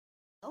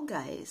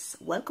Hello guys,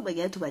 welcome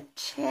again to my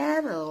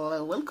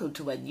channel. Welcome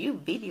to my new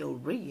video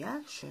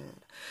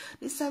reaction.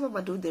 This time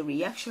I'm doing the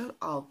reaction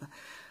of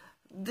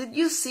the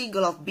new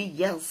single of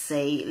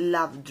Beyonce,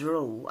 Love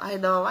Drough. I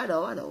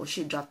know,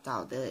 she dropped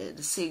out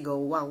the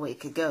single 1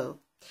 week ago,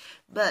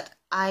 but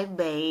I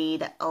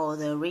made all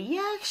the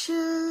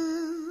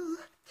reaction.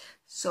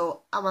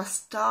 So I'm gonna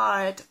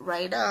start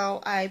right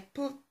now. I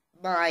put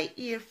my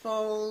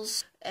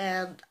earphones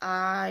and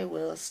I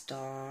will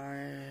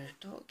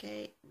start,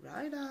 okay,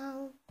 right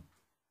now.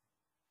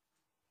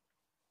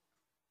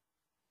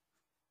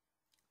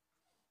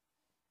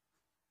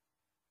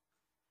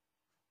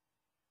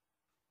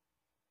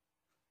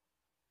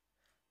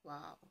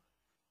 Wow.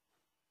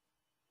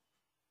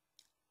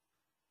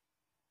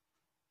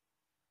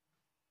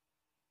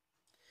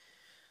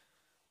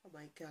 Oh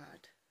my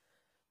God.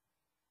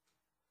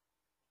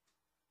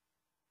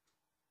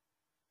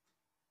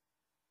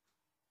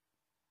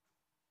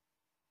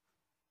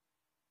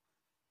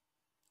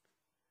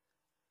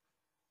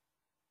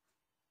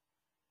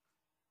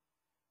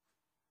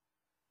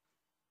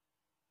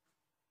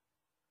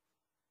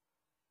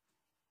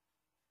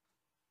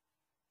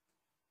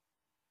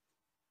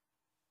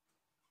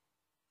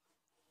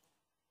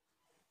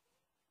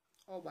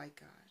 Oh my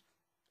God.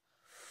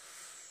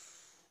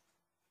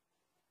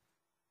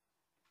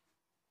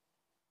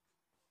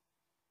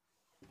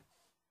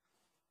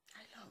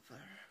 I love her.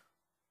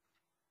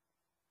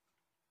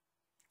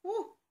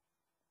 Woo!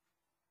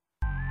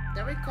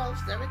 There it comes,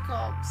 there it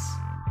comes.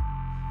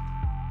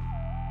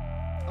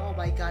 Oh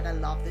my God, I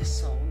love this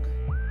song.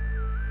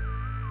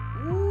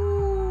 Woo!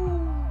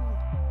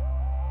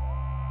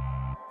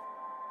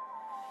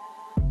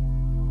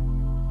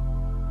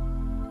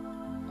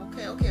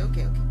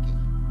 Okay.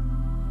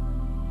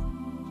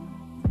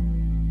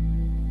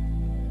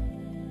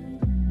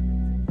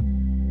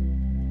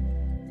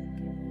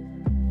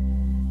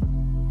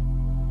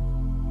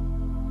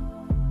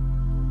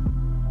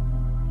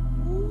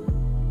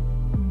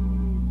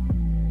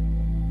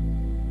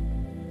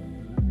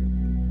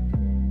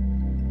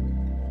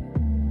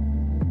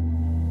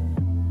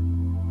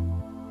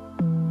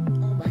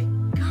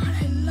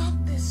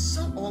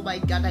 Oh my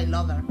God, I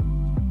love her.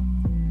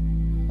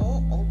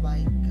 Oh my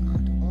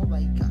God, oh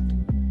my God.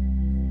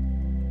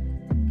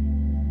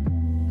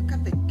 Look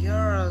at the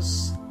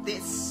girls.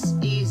 This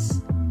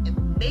is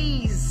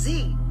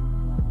amazing.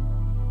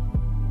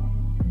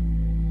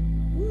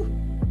 Woo.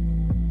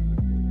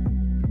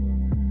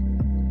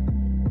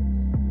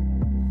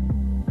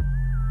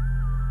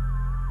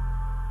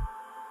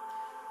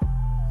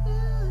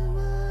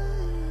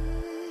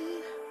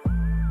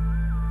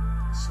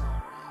 Sorry.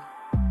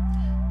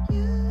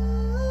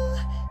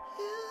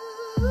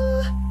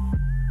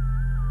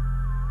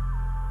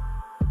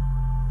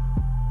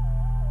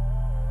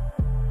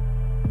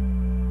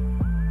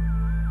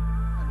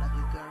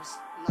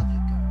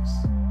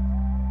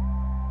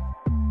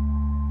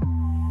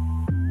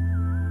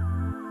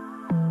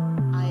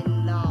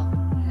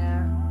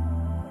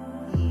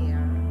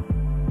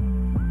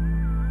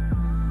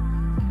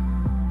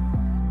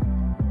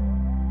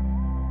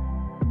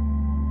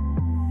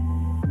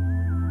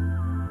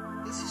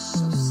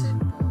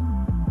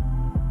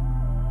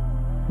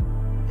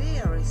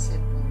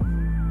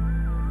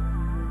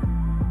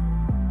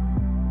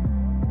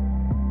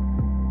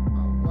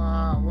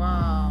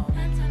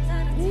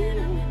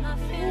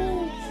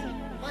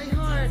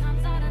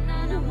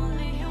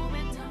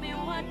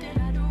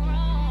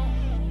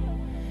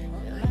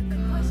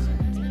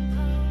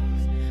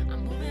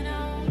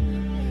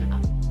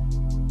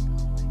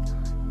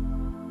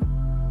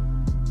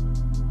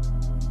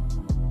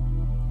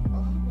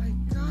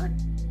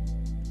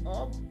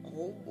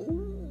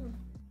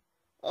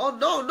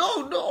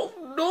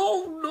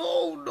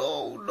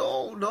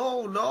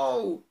 Oh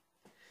no.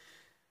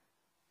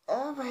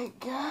 Oh my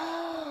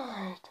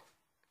God.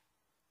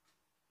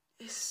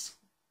 It's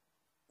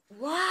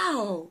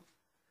wow.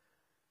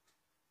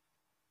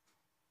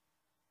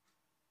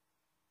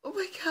 Oh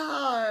my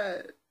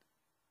God.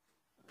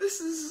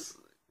 This is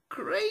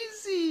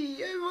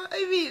crazy.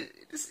 I mean,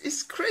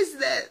 it's crazy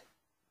that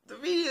the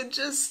video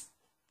just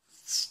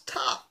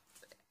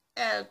stopped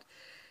and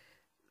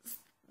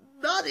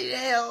nothing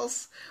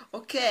else.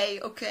 Okay.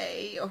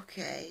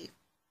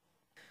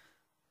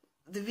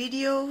 The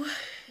video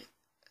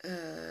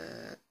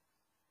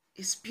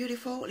is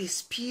beautiful,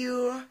 is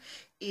pure,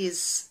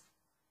 is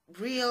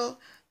real.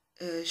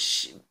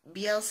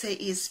 Beyonce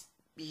is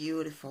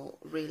beautiful,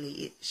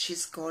 really.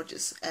 She's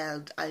gorgeous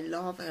and I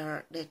love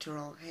her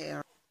natural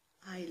hair.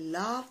 I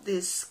love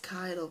this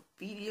kind of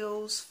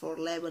videos for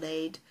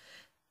Lemonade.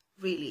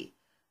 Really,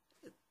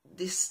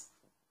 these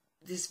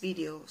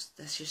videos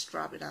that she's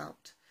dropping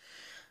out.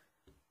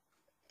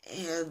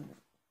 And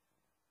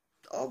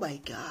oh my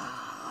God,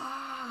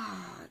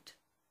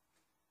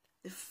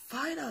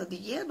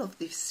 the end of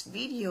this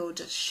video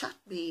just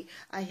shocked me.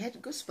 I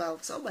had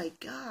goosebumps. Oh my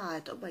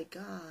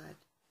God.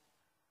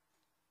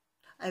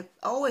 I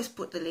always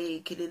put the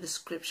link in the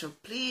description.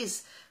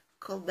 Please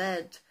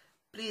comment.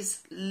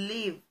 Please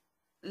leave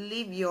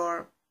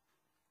your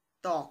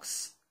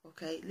thoughts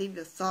Okay, leave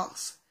your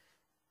thoughts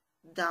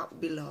down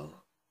below.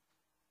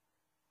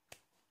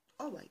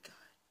 Oh my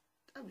god,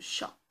 I'm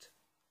shocked.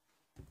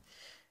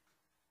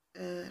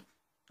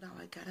 Now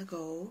I gotta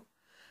go.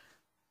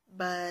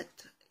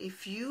 But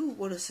if you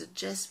want to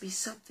suggest me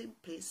something,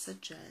 please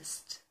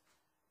suggest.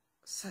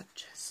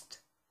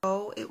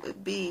 Oh, it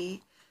would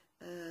be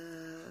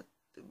the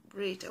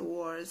Brit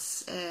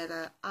Awards,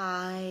 and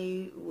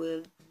I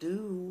will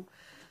do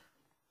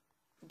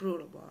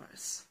Bruno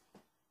Mars.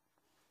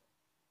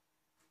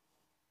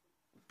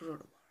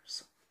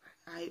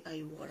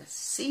 I want to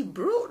see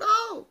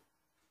Bruno.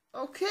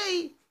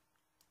 Okay,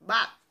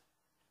 but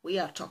we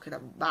are talking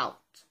about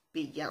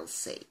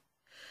Beyonce.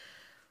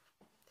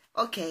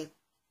 Okay,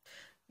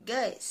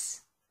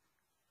 guys,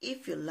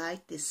 if you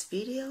like this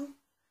video,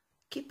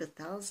 keep a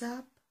thumbs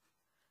up,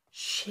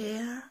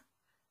 share,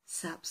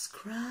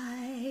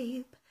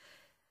 subscribe,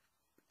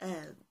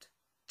 and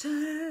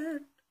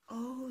turn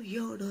on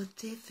your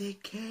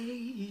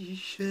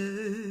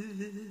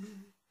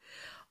notification.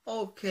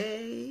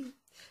 Okay,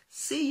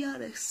 see you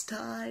next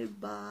time.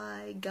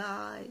 Bye,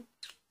 guys.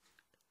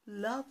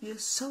 Love you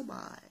so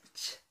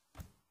much.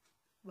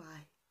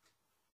 Bye.